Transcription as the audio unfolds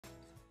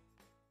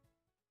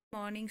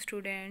Morning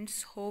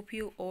students, hope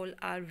you all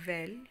are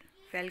well.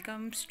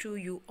 Welcomes to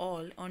you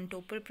all on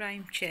Topper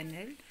Prime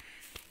channel.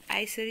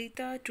 I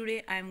Sarita,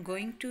 today I am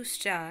going to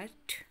start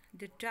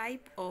the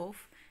type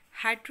of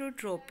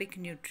heterotropic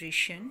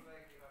nutrition.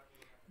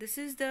 This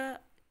is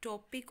the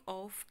topic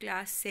of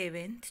class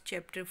 7th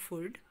chapter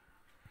food.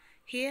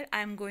 Here I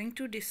am going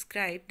to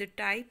describe the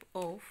type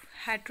of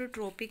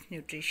heterotropic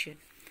nutrition.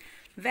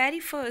 Very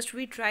first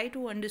we try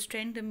to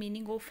understand the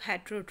meaning of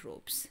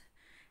heterotrophs.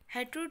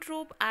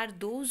 Heterotroph are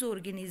those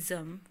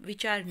organisms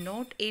which are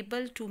not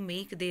able to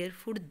make their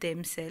food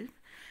themselves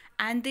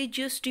and they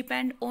just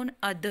depend on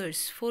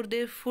others for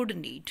their food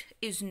need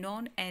is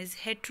known as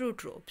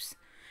heterotrophs.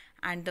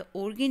 And the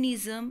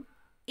organism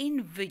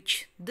in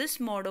which this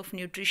mode of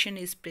nutrition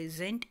is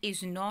present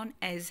is known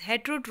as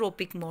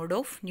heterotrophic mode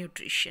of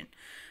nutrition.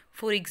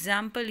 For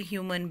example,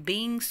 human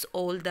beings,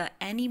 all the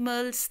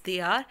animals, they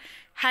are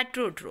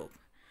heterotroph.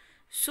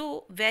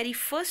 So, very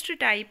first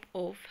type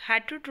of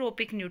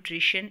heterotrophic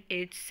nutrition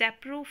is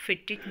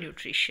saprophytic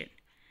nutrition.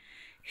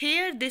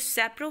 Here, this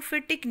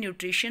saprophytic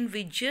nutrition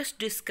we just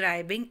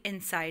describing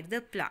inside the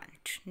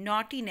plant,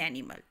 not in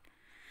animal.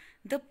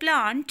 The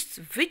plants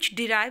which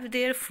derive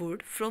their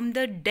food from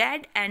the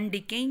dead and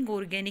decaying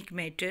organic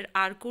matter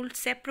are called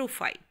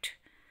saprophyte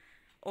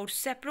or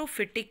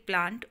saprophytic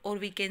plant, or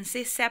we can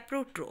say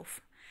saprotroph.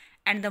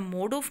 And the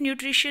mode of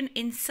nutrition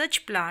in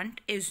such plant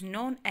is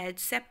known as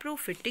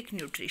saprophytic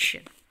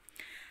nutrition.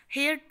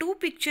 Here two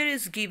picture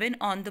is given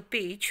on the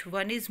page.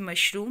 One is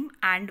mushroom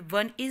and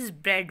one is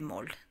bread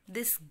mold.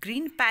 This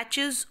green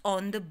patches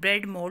on the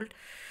bread mold,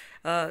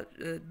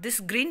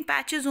 this green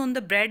patches on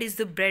the bread is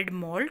the bread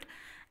mold,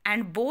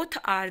 and both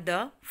are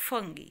the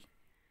fungi.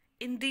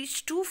 In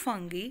these two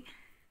fungi,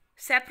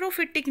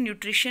 saprophytic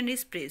nutrition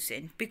is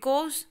present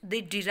because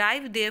they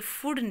derive their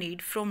food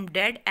need from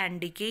dead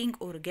and decaying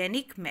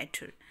organic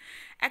matter.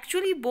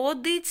 Actually,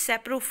 both these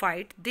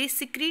saprophytes, they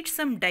secrete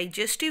some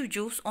digestive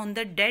juice on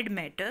the dead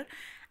matter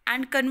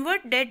and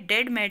convert that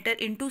dead matter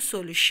into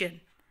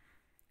solution.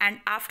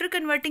 And after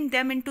converting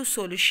them into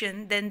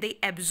solution, then they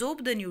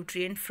absorb the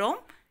nutrient from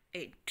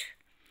it.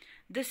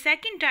 The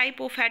second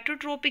type of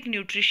heterotrophic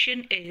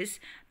nutrition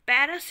is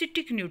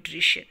parasitic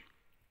nutrition.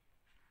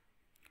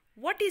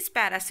 What is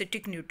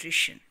parasitic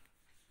nutrition?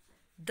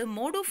 The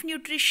mode of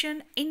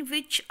nutrition in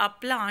which a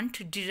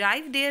plant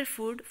derive their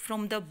food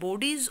from the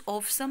bodies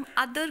of some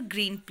other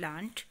green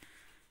plant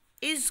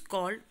is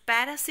called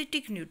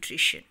parasitic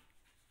nutrition.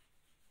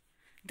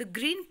 The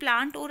green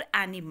plant or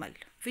animal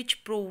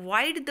which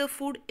provide the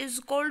food is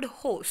called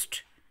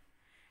host,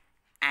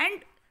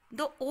 and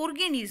the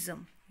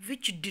organism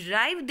which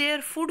derive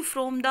their food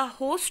from the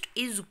host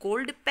is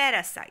called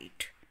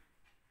parasite.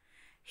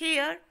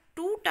 Here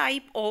two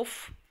type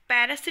of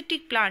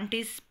parasitic plant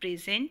is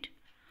present.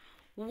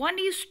 One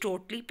is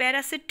totally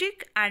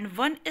parasitic and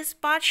one is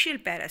partial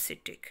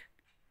parasitic.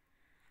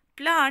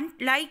 Plant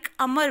like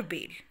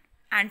amarbale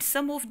and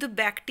some of the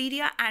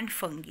bacteria and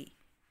fungi,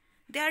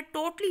 they are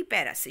totally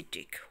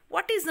parasitic.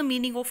 What is the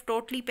meaning of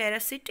totally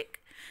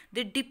parasitic?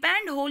 They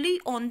depend wholly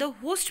on the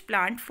host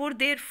plant for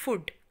their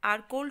food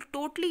are called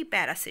totally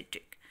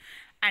parasitic.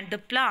 And the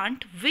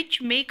plant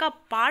which make a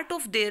part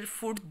of their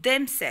food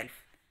themselves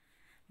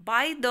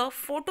by the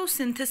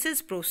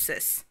photosynthesis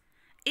process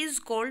is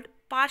called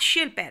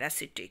partial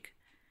parasitic,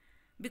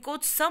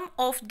 because some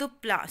of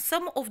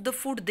the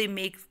food they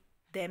make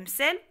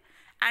themselves,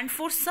 and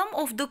for some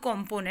of the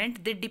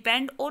component they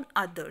depend on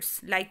others,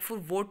 like for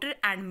water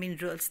and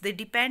minerals they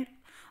depend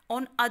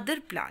on other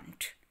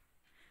plant.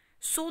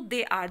 So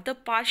they are the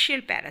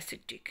partial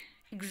parasitic.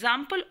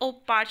 Example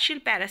of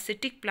partial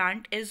parasitic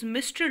plant is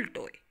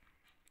mistletoe.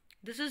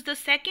 This is the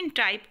second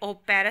type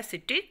of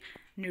parasitic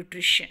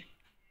nutrition.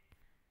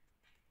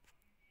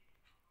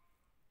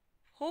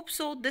 Hope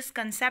so this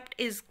concept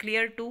is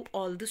clear to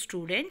all the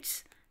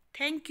students.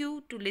 Thank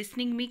you to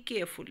listening me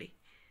carefully.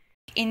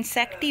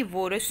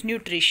 Insectivorous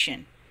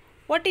nutrition.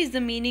 What is the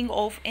meaning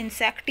of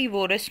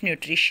insectivorous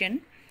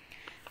nutrition?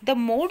 The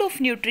mode of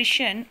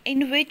nutrition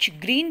in which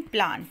green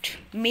plant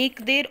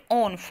make their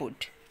own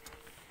food.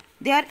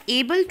 They are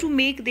able to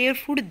make their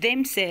food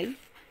themselves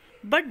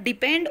but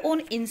depend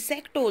on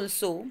insect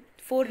also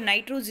for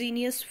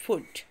nitrogenous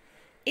food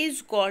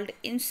is called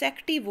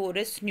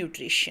insectivorous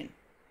nutrition.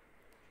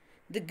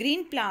 The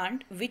green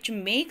plant which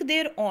make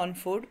their own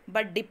food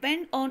but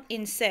depend on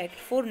insect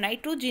for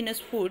nitrogenous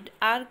food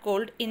are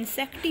called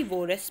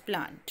insectivorous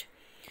plant.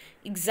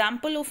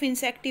 Example of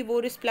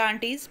insectivorous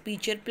plant is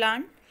pitcher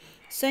plant,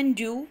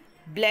 sundew,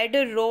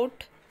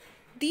 bladderwort.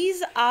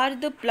 These are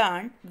the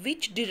plant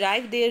which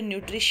derive their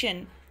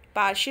nutrition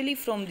partially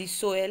from the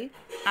soil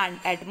and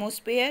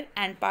atmosphere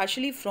and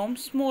partially from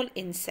small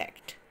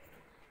insect.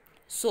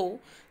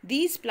 So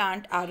these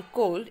plants are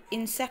called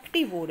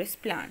insectivorous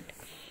plant.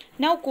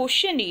 Now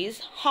question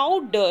is,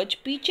 how does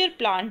pitcher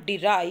plant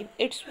derive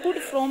its food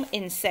from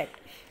insect?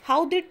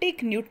 How they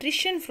take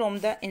nutrition from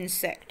the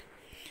insect?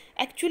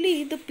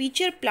 Actually, the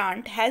pitcher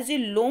plant has a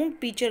long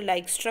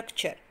pitcher-like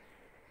structure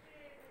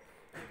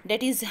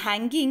that is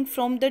hanging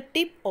from the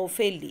tip of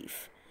a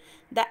leaf.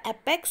 The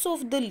apex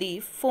of the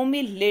leaf form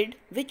a lid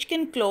which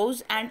can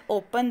close and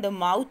open the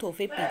mouth of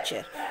a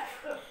pitcher.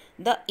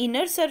 The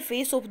inner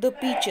surface of the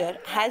pitcher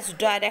has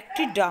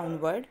directed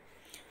downward.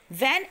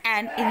 When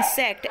an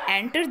insect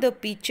enters the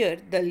pitcher,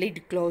 the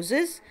lid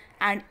closes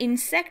and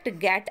insect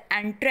get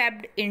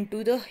entrapped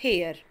into the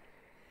hair.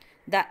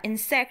 The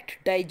insect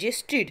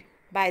digested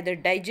by the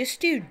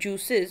digestive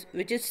juices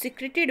which is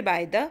secreted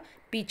by the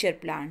pitcher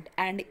plant,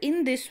 and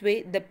in this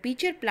way the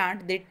pitcher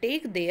plant they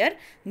take their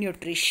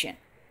nutrition.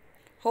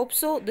 Hope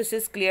so this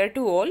is clear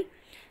to all.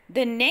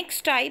 The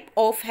next type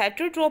of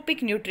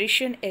heterotrophic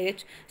nutrition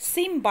is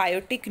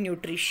symbiotic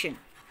nutrition.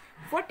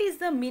 What is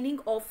the meaning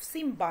of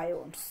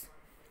symbionts?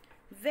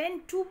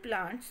 When two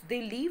plants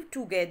they live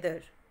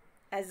together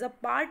as a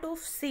part of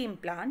same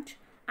plant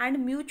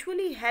and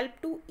mutually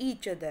help to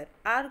each other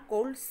are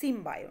called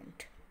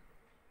symbiont.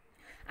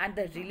 And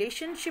the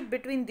relationship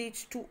between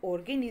these two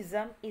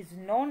organisms is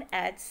known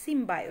as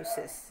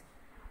symbiosis.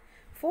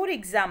 For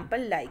example,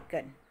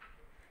 lichen.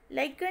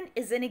 Lichen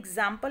is an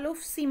example of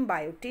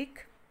symbiotic.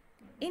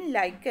 In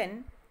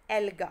lichen,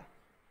 alga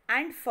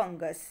and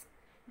fungus,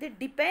 they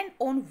depend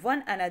on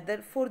one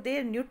another for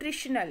their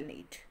nutritional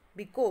need,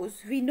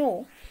 because we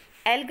know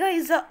alga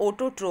is a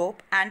autotroph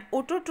and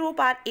autotroph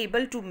are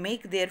able to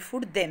make their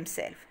food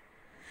themselves.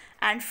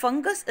 And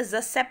fungus is a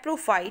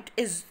saprophyte,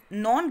 is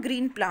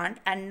non-green plant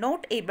and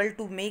not able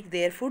to make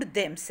their food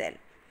themselves.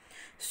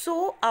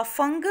 So a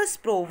fungus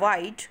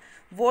provides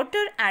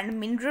water and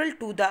mineral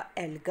to the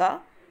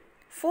alga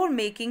for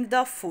making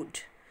the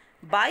food.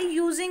 By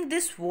using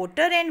this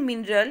water and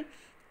mineral,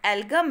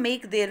 alga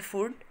make their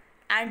food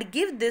and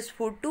give this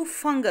food to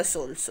fungus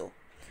also.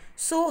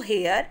 So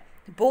here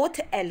both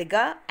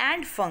alga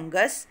and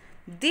fungus,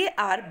 they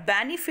are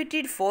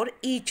benefited for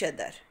each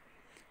other.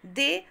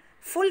 They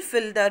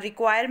fulfill the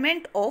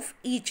requirement of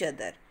each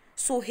other.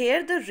 So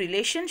here the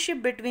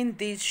relationship between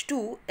these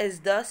two is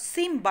the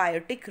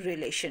symbiotic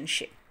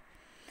relationship.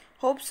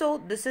 Hope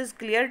so this is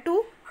clear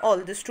to all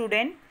the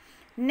students.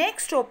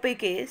 Next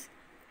topic is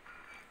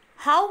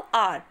how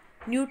are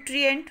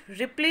nutrients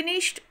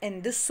replenished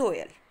in the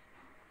soil?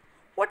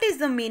 What is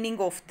the meaning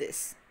of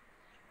this?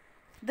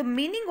 The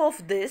meaning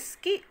of this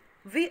is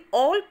we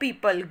all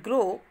people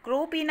grow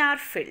crop in our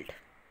field.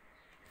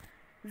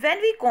 When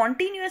we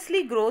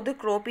continuously grow the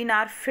crop in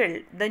our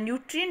field, the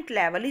nutrient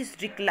level is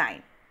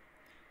declined,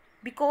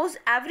 because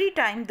every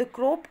time the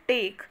crop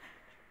take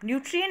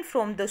nutrient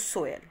from the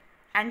soil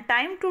and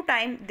time to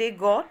time they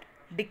got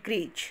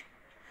decrease.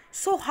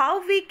 So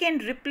how we can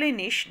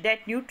replenish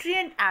that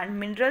nutrient and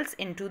minerals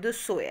into the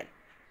soil?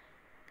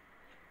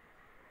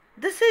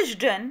 This is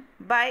done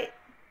by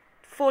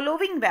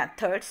following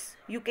methods.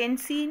 You can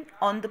see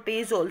on the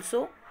page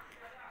also,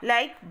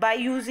 like by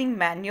using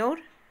manure,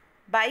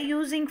 by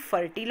using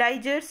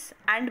fertilizers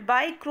and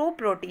by crop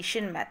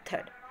rotation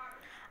method.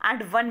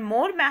 And one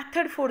more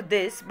method for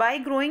this, by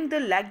growing the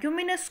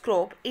leguminous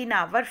crop in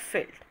our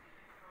field.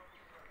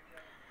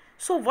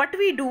 So what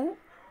we do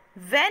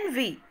when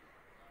we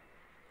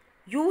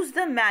use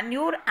the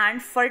manure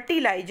and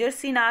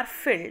fertilizers in our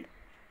field,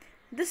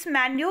 this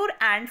manure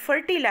and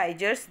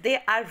fertilizers,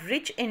 they are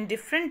rich in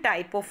different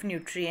type of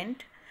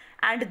nutrient,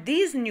 and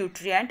these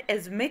nutrient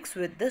is mixed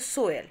with the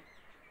soil.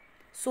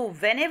 So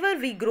whenever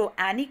we grow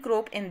any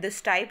crop in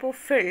this type of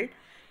field,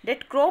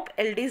 that crop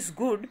yield is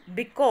good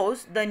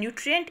because the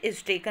nutrient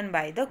is taken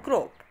by the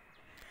crop.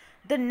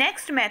 The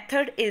next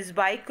method is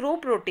by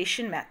crop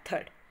rotation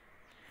method.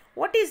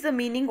 What is the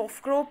meaning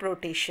of crop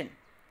rotation?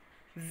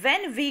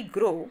 When we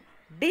grow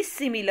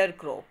dissimilar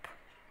crop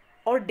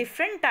or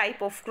different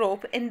type of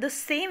crop in the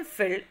same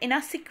field in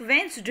a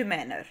sequenced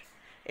manner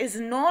is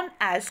known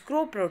as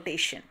crop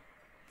rotation.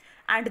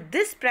 And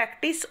this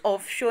practice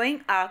of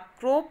showing a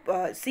crop,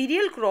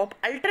 cereal crop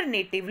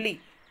alternatively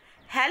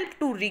help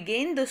to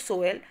regain the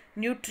soil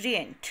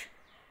nutrient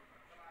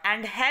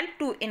and help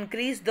to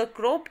increase the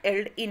crop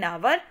yield in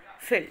our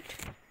field.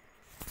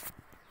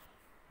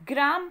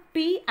 Gram,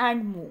 pea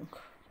and moong,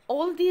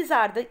 all these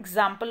are the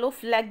example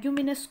of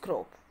leguminous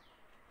crop,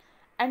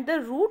 and the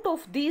root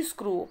of these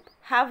crop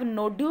have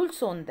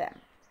nodules on them.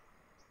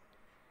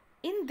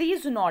 In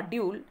these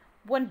nodule,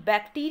 one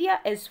bacteria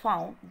is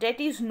found that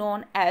is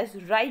known as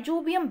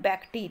rhizobium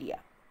bacteria.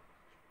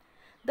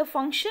 The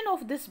function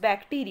of this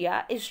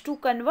bacteria is to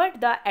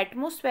convert the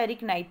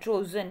atmospheric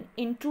nitrogen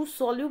into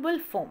soluble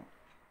form,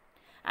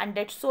 and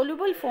that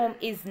soluble form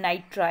is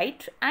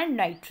nitrite and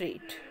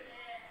nitrate.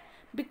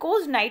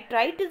 Because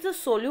nitrite is a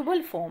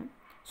soluble form,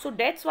 so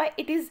that's why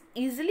it is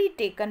easily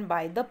taken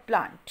by the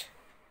plant,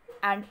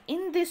 and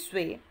in this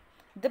way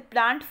the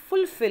plant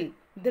fulfill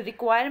the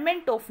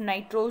requirement of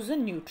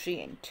nitrogen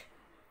nutrient.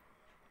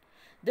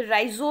 The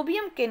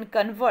rhizobium can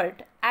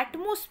convert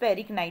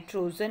atmospheric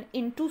nitrogen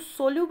into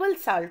soluble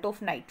salt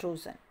of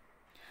nitrogen.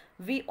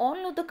 We all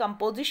know the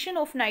composition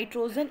of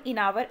nitrogen in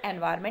our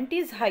environment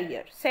is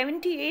higher,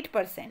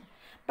 78%.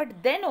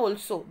 But then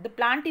also the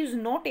plant is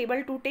not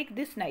able to take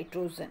this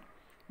nitrogen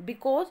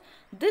because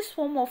this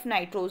form of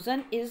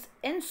nitrogen is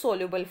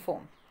insoluble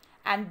form,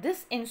 and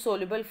this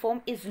insoluble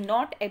form is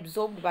not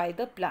absorbed by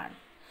the plant.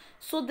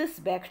 So this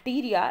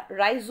bacteria,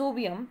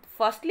 Rhizobium,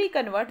 firstly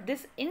convert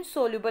this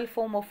insoluble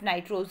form of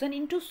nitrogen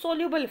into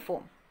soluble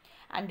form.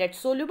 And that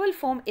soluble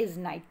form is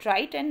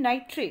nitrite and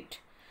nitrate.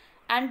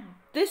 And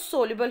this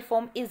soluble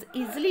form is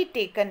easily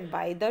taken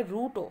by the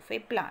root of a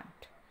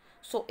plant.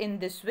 So in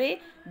this way,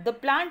 the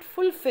plant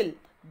fulfill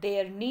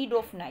their need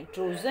of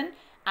nitrogen,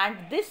 and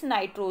this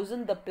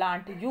nitrogen the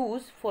plant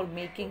use for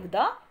making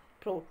the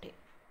protein.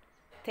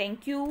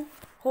 Thank you.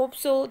 Hope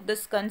so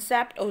this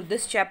concept or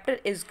this chapter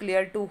is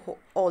clear to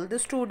all the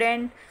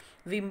students.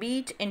 We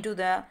meet into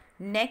the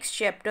next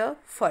chapter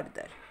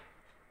further.